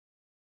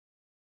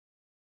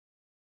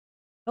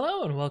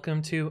Hello and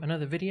welcome to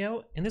another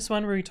video. In this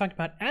one, we talked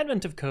about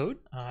Advent of Code.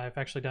 I've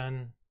actually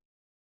done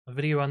a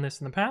video on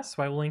this in the past,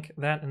 so I will link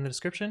that in the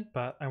description,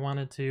 but I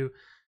wanted to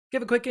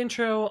give a quick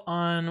intro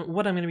on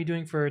what I'm going to be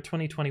doing for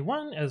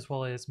 2021, as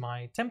well as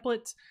my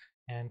template,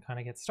 and kind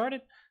of get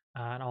started.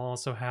 And I'll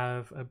also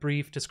have a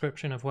brief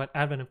description of what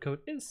Advent of Code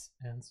is,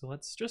 and so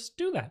let's just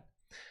do that.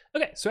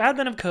 Okay, so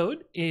Advent of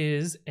Code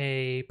is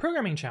a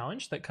programming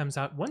challenge that comes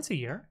out once a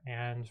year,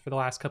 and for the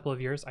last couple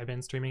of years, I've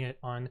been streaming it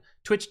on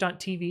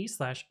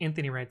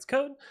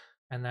twitch.tv/AnthonyWritesCode,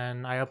 and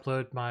then I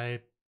upload my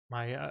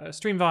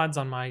stream VODs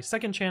on my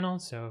second channel.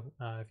 So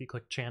if you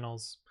click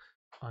channels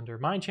under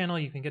my channel,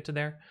 you can get to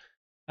there.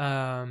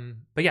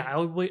 But yeah, I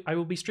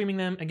will be streaming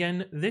them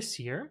again this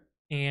year,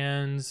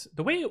 and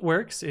the way it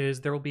works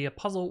is there will be a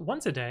puzzle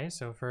once a day.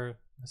 So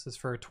this is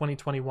for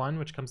 2021,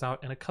 which comes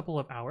out in a couple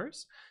of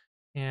hours.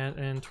 And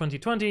in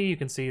 2020, you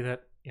can see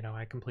that,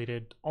 I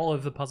completed all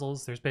of the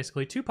puzzles. There's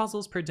basically 2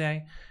 puzzles per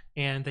day,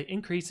 and they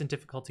increase in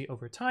difficulty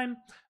over time.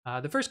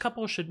 The first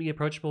couple should be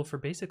approachable for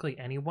basically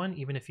anyone,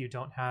 even if you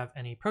don't have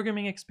any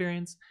programming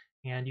experience,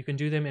 and you can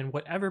do them in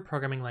whatever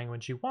programming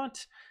language you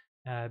want.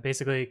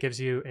 Basically, it gives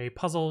you a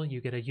puzzle,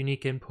 you get a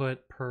unique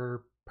input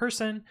per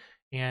person,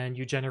 and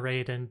you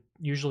generate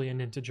usually an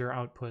integer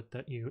output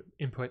that you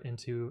input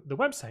into the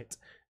website.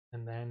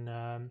 And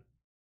then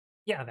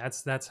yeah,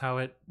 that's how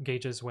it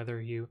gauges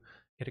whether you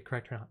get it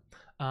correct or not.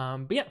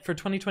 But yeah, for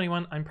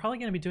 2021, I'm probably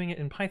going to be doing it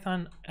in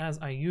Python as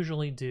I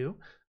usually do.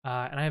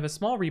 And I have a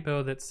small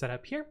repo that's set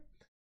up here.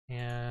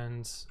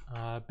 And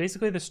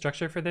basically the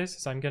structure for this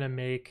is I'm going to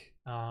make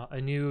a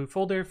new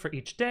folder for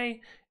each day.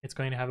 It's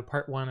going to have a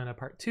part 1 and a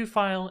part 2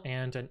 file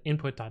and an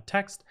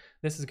input.txt.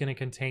 This is going to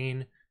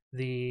contain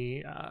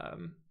the,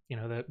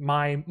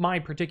 my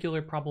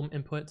particular problem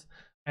input.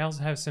 I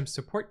also have some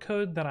support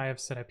code that I have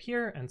set up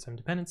here and some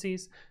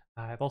dependencies.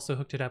 I've also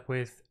hooked it up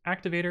with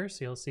Activator,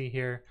 so you'll see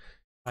here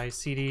if I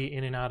cd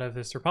in and out of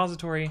this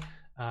repository,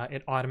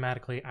 it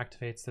automatically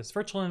activates this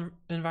virtual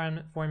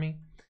environment for me.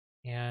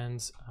 And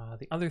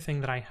the other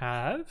thing that I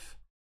have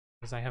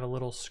is I have a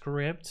little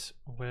script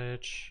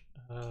which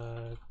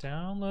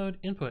download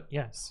input.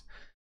 Yes,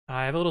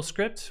 I have a little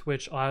script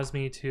which allows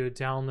me to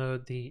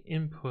download the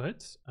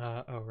input.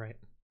 Oh right,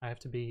 I have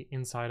to be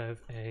inside of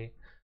a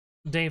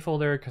day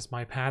folder because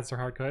my paths are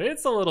hard-coded.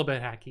 It's a little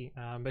bit hacky,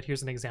 but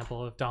here's an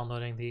example of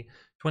downloading the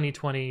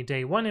 2020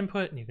 day 1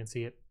 input, and you can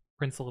see it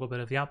prints a little bit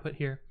of the output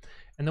here.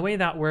 And the way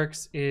that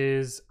works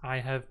is I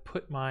have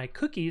put my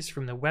cookies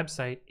from the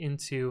website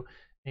into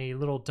a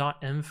little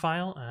 .m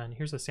file, and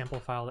here's a sample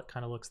file that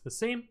kind of looks the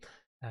same.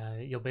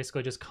 You'll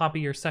basically just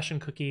copy your session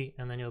cookie,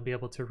 and then you'll be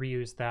able to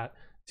reuse that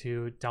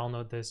to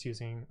download this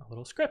using a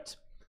little script.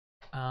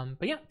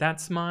 But yeah,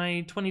 that's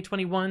my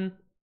 2021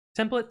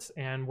 templates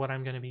and what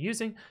I'm going to be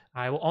using.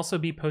 I will also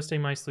be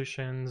posting my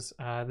solutions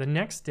the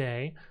next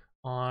day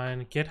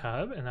on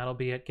GitHub, and that'll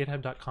be at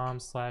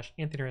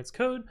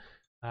github.com/AnthonyWritesCode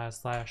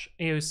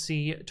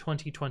 /AOC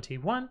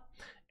 2021.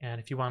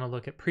 And if you want to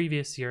look at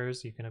previous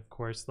years, you can of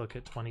course look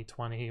at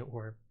 2020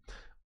 or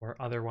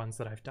other ones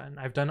that I've done.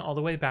 I've done all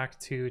the way back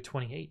to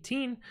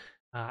 2018.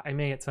 I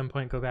may at some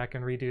point go back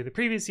and redo the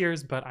previous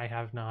years, but I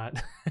have not.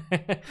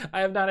 I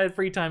have not had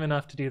free time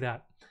enough to do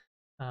that.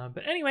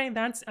 But anyway,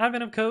 that's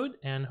Advent of Code,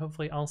 and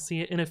hopefully I'll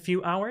see it in a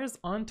few hours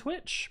on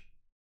Twitch.